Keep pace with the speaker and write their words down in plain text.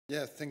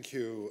Yeah, thank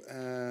you.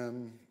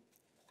 And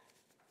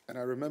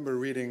I remember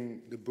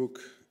reading the book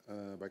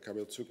by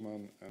Gabriel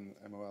Zuckman and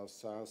Emmanuel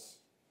Saaz.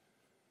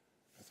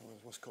 I thought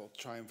it was called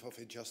Triumph of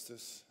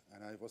Injustice,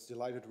 and I was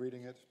delighted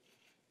reading it.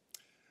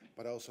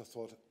 But I also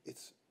thought,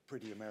 it's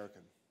pretty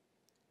American.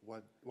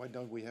 Why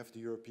don't we have the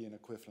European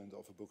equivalent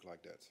of a book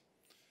like that?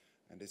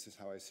 And this is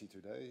how I see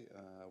today.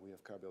 We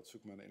have Gabriel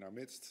Zuckman in our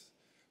midst,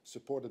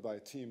 supported by a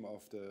team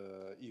of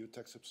the EU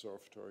Tax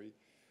Observatory,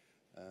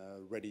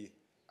 ready,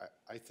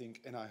 I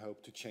think, and I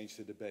hope, to change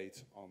the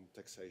debate on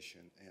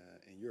taxation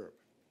in Europe.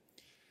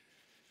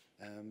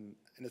 And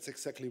it's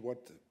exactly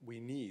what we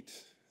need.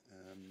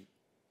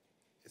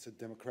 It's a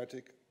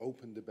democratic,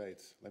 open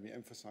debate. Let me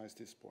emphasize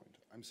this point.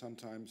 I'm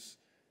sometimes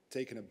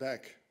taken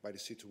aback by the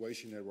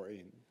situation that we're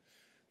in,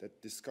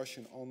 that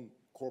discussion on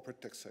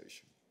corporate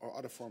taxation or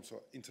other forms of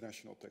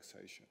international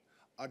taxation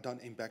are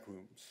done in back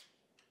rooms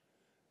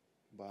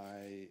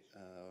by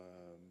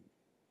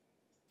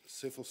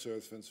civil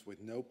servants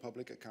with no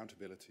public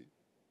accountability,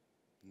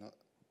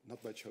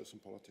 not by chosen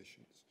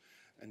politicians,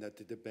 and that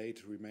the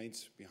debate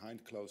remains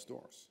behind closed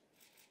doors.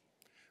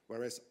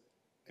 Whereas,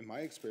 in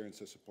my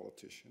experience as a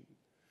politician,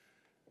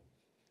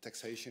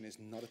 taxation is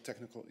not a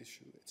technical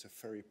issue, it's a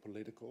very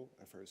political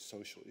and very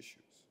social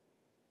issue.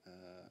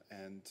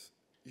 And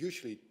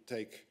usually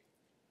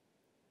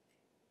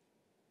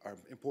are an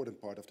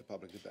important part of the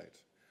public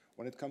debate.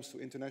 When it comes to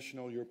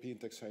international European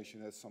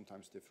taxation, that's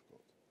sometimes difficult.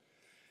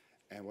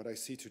 And what I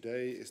see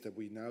today is that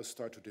we now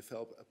start to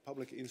develop a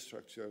public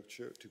infrastructure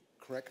to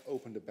crack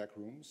open the back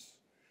rooms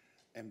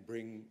and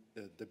bring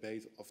the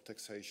debate of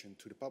taxation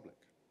to the public.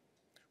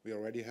 We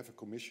already have a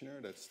commissioner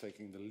that's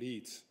taking the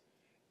lead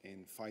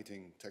in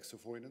fighting tax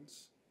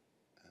avoidance.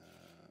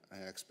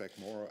 I expect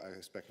more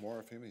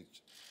of him.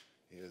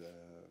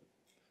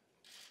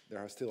 There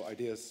are still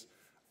ideas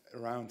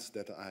around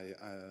that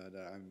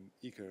I'm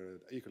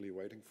eagerly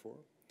waiting for.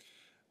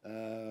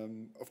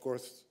 Of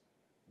course,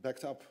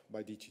 backed up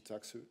by DG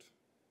TaxSud.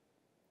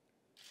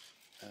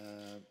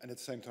 And at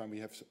the same time, we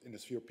have in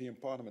this European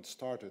Parliament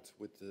started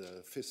with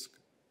the FISC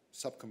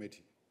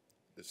subcommittee,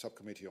 the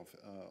subcommittee on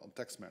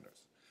tax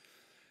matters.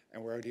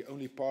 And we're the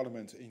only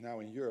parliament now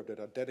in Europe that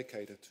are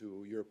dedicated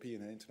to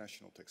European and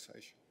international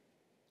taxation.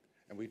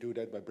 And we do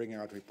that by bringing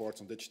out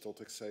reports on digital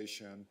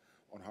taxation,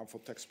 on harmful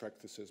tax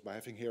practices, by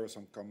having hearings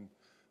on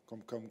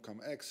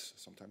cum-ex,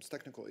 sometimes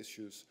technical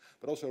issues,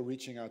 but also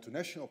reaching out to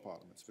national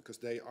parliaments, because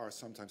they are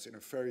sometimes in a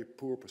very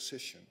poor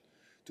position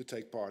to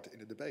take part in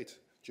the debate,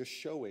 just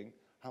showing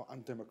how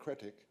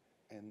undemocratic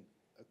and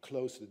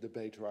close the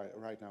debate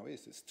right now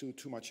is. It's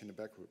too much in the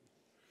back room.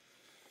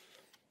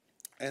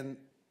 And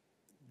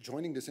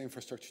joining this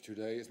infrastructure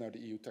today is now the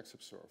EU Tax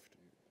Observatory.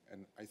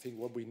 And I think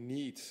what we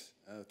need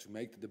to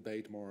make the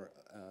debate more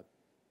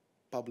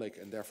public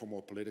and therefore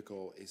more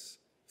political is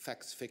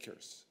facts,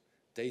 figures,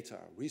 data,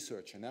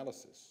 research,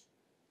 analysis,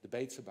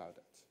 debates about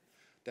that.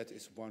 That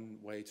is one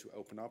way to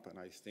open up, and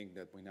I think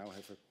that we now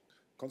have a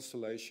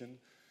constellation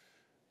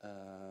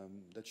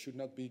that should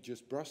not be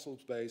just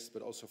Brussels-based,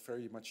 but also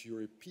very much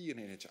European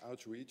in its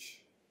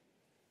outreach.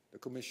 The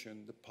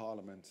Commission, the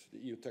Parliament, the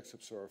EU Tax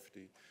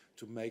Observatory,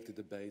 to make the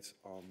debate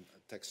on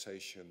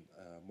taxation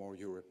more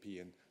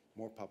European,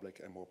 more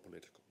public and more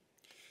political.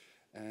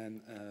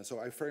 And so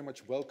I very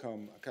much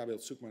welcome Gabriel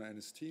Zuckman and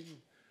his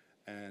team.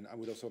 And I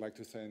would also like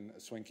to thank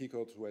Sven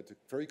Giegold, who had a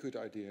very good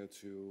idea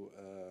to,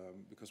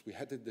 because we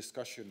had a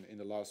discussion in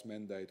the last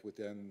mandate with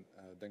then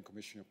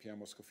Commissioner Pierre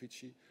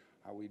Moscovici,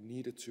 how we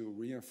needed to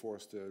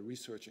reinforce the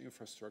research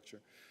infrastructure.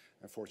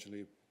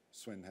 Unfortunately,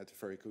 Sven had a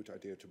very good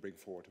idea to bring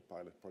forward a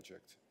pilot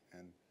project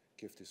and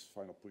give this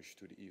final push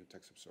to the EU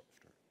Tax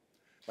Observatory.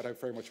 But I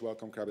very much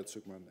welcome Gabriel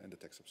Zuckman and the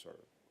Tax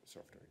Observatory.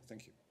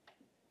 Thank you.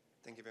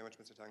 Thank you very much,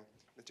 Mr. Tang.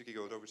 Mr.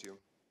 Giegold, over to you.